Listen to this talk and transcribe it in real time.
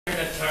I'm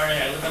an attorney.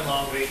 I live in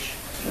Long Beach.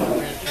 I've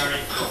been an attorney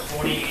for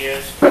 40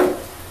 years.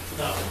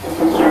 No,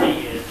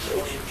 30 years.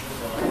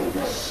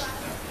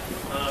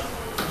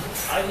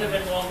 I live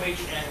in Long Beach,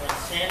 and when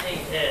Sandy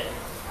hit,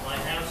 my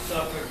house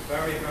suffered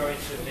very, very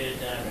severe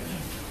damage.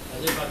 I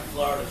live on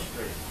Florida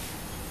Street.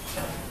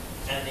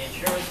 And the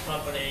insurance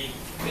company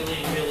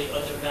really, really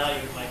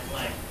undervalued my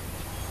claim.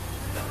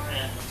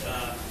 And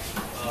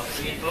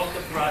we invoked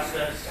the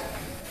process,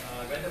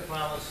 read the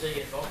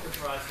policy, invoked the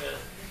process,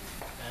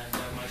 and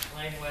my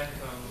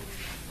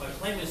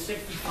claim was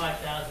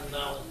 $65,000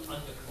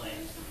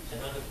 underclaimed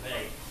and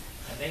underpaid.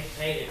 And they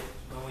paid it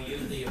when we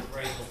used the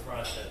appraisal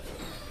process.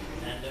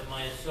 And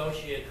my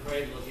associate,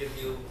 Craig, will give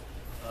you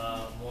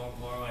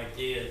more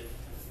ideas.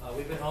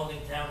 We've been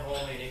holding town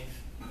hall meetings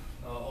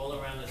all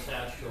around the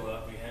South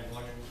Shore. We had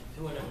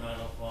two in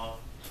Menlo Park.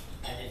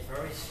 And it's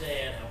very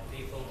sad how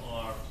people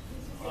are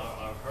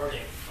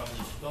hurting from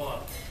the storm.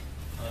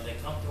 They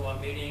come to our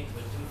meetings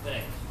with two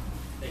things.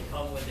 They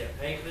come with their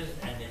papers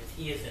and their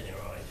tears in their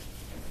eyes.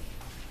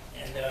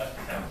 And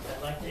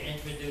I'd like to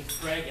introduce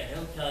Craig, and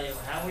he'll tell you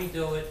how we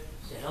do it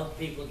to help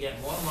people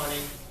get more money.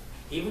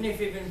 Even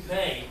if you've been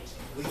paid,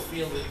 we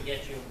feel we can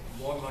get you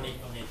more money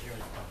from the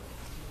insurance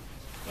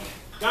company.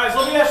 Guys,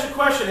 let me ask you a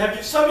question.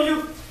 Have some of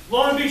you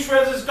Long Beach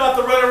residents got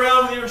the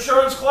runaround with your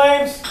insurance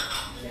claims?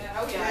 Yeah.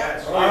 Oh,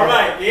 yeah. All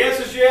right, the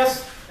answer is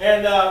yes.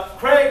 And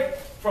Craig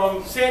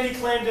from Sandy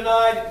Claim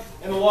Denied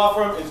and the law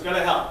firm is going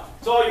to help.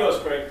 It's all yours,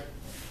 Craig.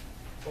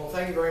 Well,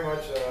 thank you very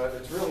much.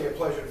 It's really a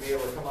pleasure to be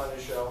able to come on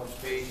this show and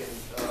speak. And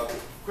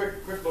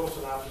quick little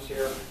synopsis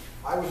here.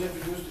 I was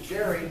introduced to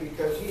Jerry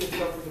because he had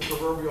suffered the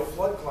proverbial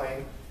flood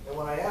claim. And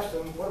when I asked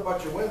him, what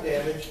about your wind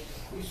damage?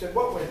 He said,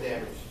 what wind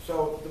damage?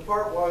 So the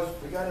part was,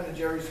 we got into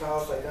Jerry's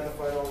house,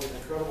 identified all these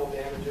incredible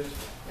damages,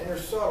 and they're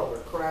subtle.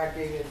 They're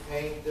cracking and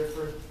paint,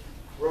 different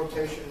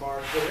rotation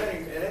marks. But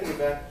in any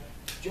event,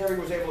 Jerry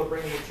was able to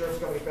bring the insurance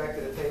company back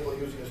to the table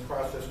using this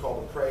process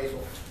called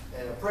appraisal.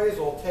 And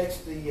appraisal takes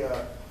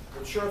the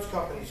insurance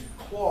company's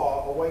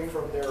claw away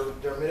from their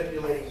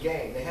manipulating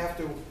game. They have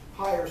to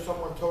hire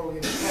someone totally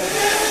independent,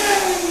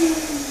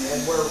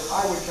 and where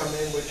I would come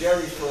in with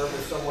Jerry's firm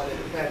is someone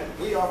independent.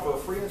 We offer a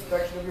free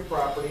inspection of your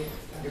property.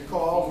 You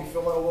call, we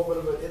fill out a little bit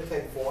of an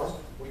intake form,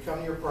 we come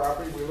to your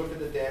property, we look at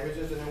the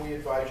damages, and then we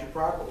advise you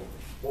properly.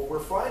 What we're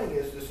finding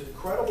is this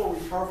incredible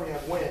recovery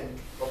on wind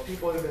of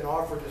people that have been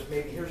offered this,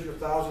 maybe here's your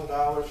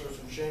 $1,000 for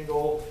some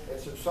shingle and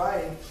some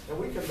siding, and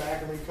we come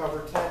back and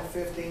recover $10,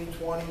 $15,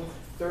 $20,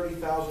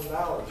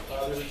 $30,000.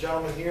 There's a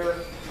gentleman here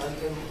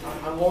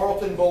on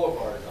Laurelton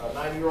Boulevard, a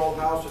 90-year-old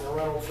house in a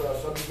Reynolds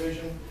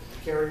subdivision.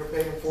 The carrier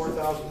paid him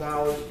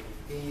 $4,000.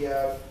 He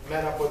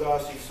met up with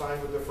us, he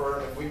signed with the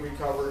firm, and we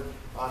recovered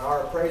on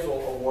our appraisal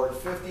award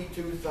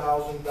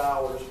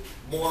 $52,000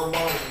 more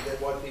money than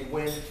what the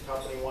wind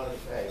company wanted to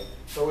pay.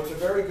 So it's a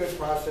very good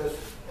process,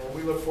 and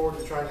we look forward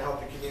to trying to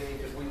help the community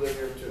because we live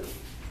here too.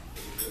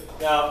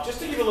 Now, just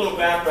to give you a little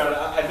background,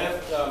 I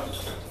met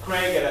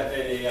Craig at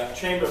a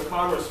Chamber of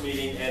Commerce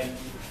meeting, and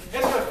he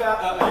has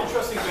an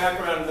interesting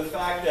background in the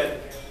fact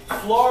that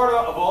Florida,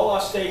 of all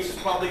our states,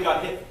 has probably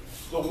got hit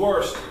the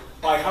worst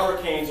by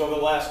hurricanes over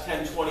the last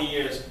 10, 20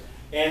 years.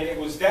 And it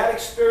was that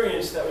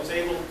experience that was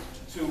able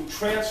to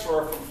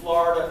transfer from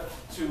Florida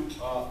to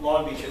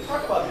Long Beach. And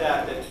talk about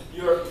that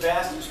your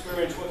vast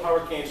experience with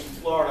hurricanes in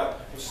Florida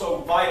was so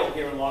vital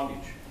here in Long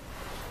Beach.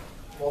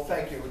 Well,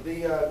 thank you.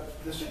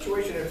 The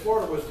situation in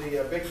Florida was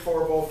the big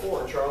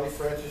 404, Charlie,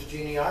 Francis,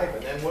 Jeannie,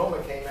 Ivan. Then Wilma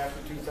came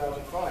after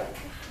 2005.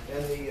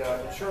 And the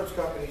insurance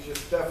companies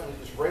definitely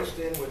raced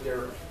in with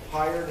their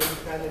hired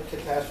independent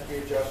catastrophe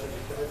adjusters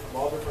who come in from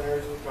all different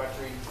areas of the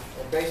country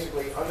and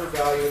basically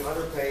undervalued,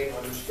 underpaid,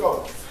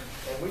 underscoped.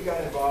 And we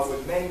got involved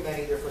with many,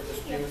 many different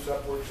disputes,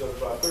 upwards of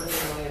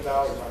 $13 million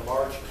on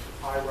large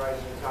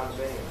high-rises and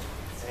condominiums.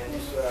 And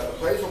this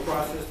appraisal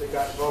process that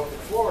got invoked in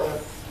Florida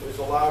is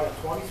allowed in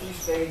 23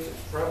 states.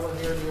 It's prevalent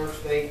here in New York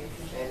State.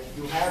 And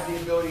you have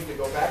the ability to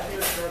go back to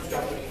your insurance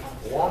company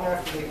long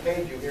after they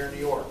paid you here in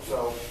New York.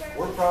 So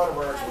we're proud of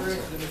our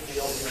experiences in the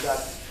field. We've got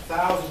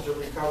thousands of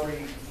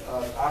recovery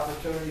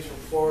opportunities from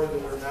Florida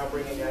that we're now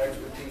bringing that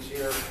expertise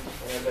here.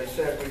 And as I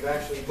said, we've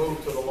actually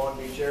moved to the Long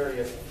Beach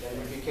area and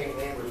we became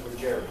neighbors with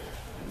Jerry.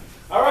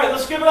 All right,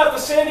 let's give it up for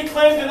Sandy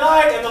Claim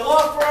Denied and the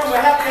law firm.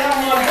 We're happy